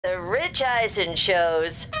The Rich Eisen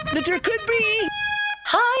shows That there could be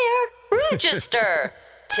Higher Register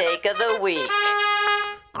Take of the Week.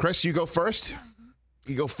 Chris, you go first.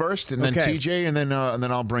 You go first, and then Okay. TJ, and then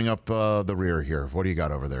I'll bring up the rear here. What do you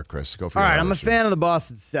got over there, Chris? Go for All your right, I'm a Irish. fan of the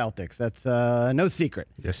Boston Celtics. That's no secret.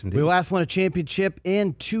 Yes, indeed. We last won a championship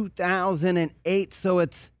in 2008, so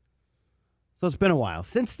it's been a while.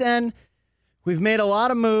 Since then, we've made a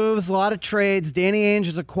lot of moves, a lot of trades. Danny Ainge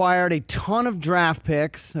has acquired a ton of draft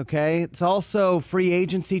picks, okay? It's also free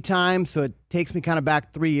agency time, so it takes me kind of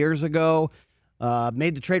back 3 years ago.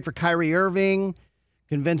 Made the trade for Kyrie Irving,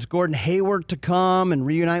 convinced Gordon Hayward to come and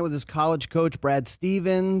reunite with his college coach, Brad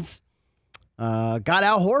Stevens. Got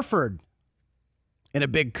Al Horford in a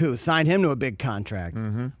big coup, signed him to a big contract.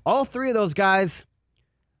 All three of those guys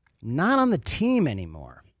not on the team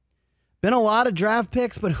anymore. Been a lot of draft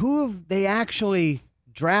picks, but who have they actually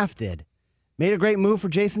drafted? Made a great move for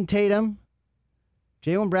Jason Tatum.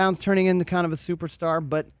 Jaylen Brown's turning into kind of a superstar,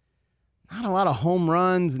 but not a lot of home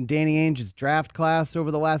runs in Danny Ainge's draft class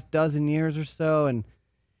over the last dozen years or so.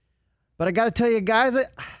 But I got to tell you, guys, I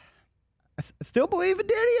still believe in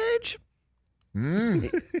Danny Ainge.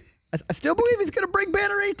 I still believe he's going to bring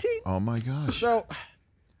Banner 18. Oh my gosh! So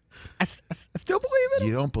I still believe in him.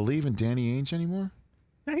 You don't believe in Danny Ainge anymore?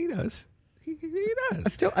 Yeah, he does. He does.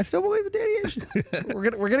 I still believe in Danny Ainge.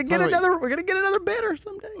 We're gonna get another banner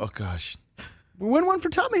someday. Oh gosh! We win one for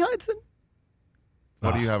Tommy Hudson.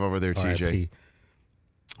 What do you have over there, TJ? RIP.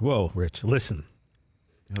 Whoa, Rich, listen.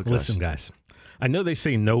 Oh, gosh. Listen, guys. I know they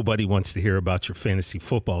say nobody wants to hear about your fantasy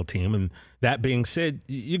football team. And that being said,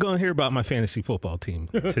 you're going to hear about my fantasy football team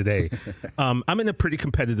today. I'm in a pretty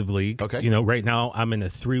competitive league. Okay. You know, right now I'm in a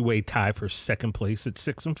 3-way tie for second place at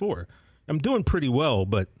 6-4. I'm doing pretty well,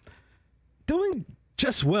 but doing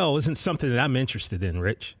just well isn't something that I'm interested in,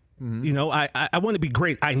 Rich. You know, I want to be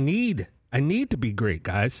great. I need to be great,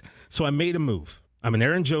 guys. So I made a move. I'm an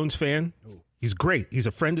Aaron Jones fan. He's great. He's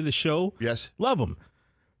a friend of the show. Yes. Love him.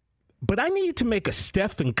 But I need to make a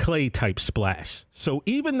Steph and Clay type splash. So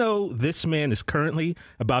even though this man is currently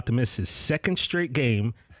about to miss his second straight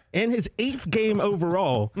game and his 8th game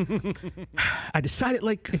overall, I decided,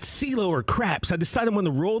 like, it's CeeLo or craps. I decided I'm going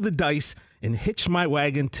to roll the dice and hitch my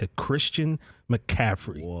wagon to Christian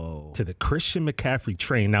McCaffrey. Whoa. To the Christian McCaffrey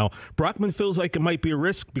train. Now, Brockman feels like it might be a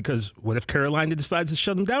risk because what if Carolina decides to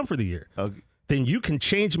shut him down for the year? Then you can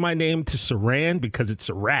change my name to Saran because it's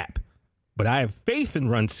a wrap. But I have faith in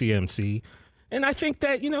Run CMC, and I think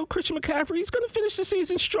that, you know, Christian McCaffrey is going to finish the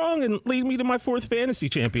season strong and lead me to my 4th fantasy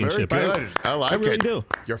championship. Very good. I like it. I really do.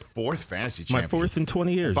 Your 4th fantasy My champion. 4th in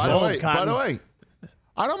 20 years. By yes. the way,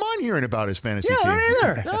 I don't mind hearing about his fantasy team. I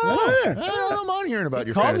don't either. I don't mind hearing about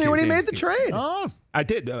your Called fantasy me when he team. made the trade. Oh, I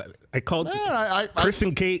did. I called I Chris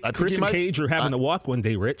and Cage. I think Chris you and might- Cage were having a walk one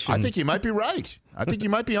day, Rich. I and think you might be right. I think you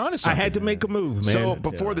might be honest. I had to make a move, man. So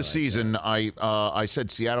before the season, I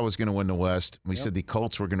said Seattle was going to win the West. We said the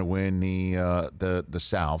Colts were going to win the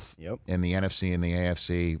South and the NFC and the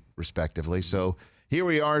AFC respectively. So here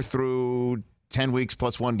we are through 10 weeks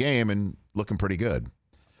plus one game and looking pretty good.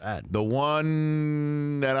 Bad. The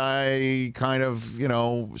one that I kind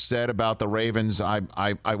of, said about the Ravens,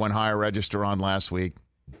 I went higher register on last week.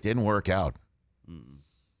 Didn't work out.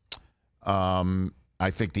 I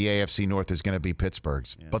think the AFC North is going to be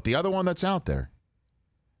Pittsburgh's. Yeah. But the other one that's out there,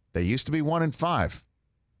 they used to be 1-5.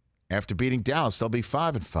 After beating Dallas, they'll be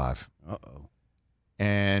 5-5. Uh-oh.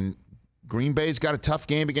 And Green Bay's got a tough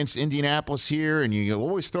game against Indianapolis here, and you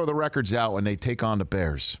always throw the records out when they take on the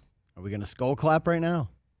Bears. Are we going to skull clap right now?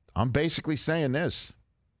 I'm basically saying this.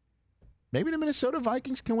 Maybe the Minnesota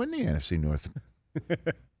Vikings can win the NFC North.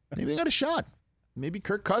 Maybe they got a shot. Maybe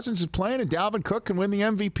Kirk Cousins is playing and Dalvin Cook can win the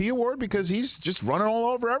MVP award because he's just running all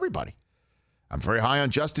over everybody. I'm very high on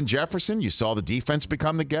Justin Jefferson. You saw the defense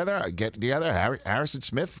get together. Harrison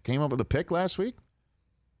Smith came up with a pick last week.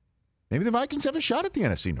 Maybe the Vikings have a shot at the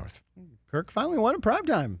NFC North. Kirk finally won in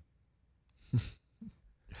primetime.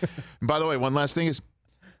 By the way, one last thing is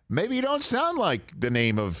maybe you don't sound like the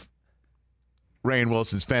name of Rainn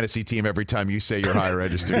Wilson's fantasy team every time you say your higher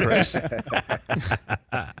register, Chris.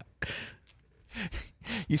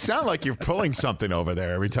 You sound like you're pulling something over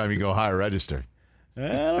there every time you go higher register. I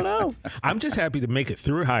don't know. I'm just happy to make it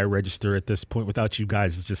through higher register at this point without you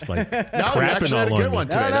guys just like No, you crapping actually had a all good on me. one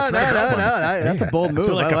today. No, That's not a bad one. That's a bold move. I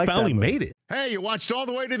feel like I like finally that move. made it. Hey, you watched all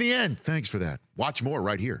the way to the end. Thanks for that. Watch more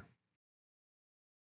right here.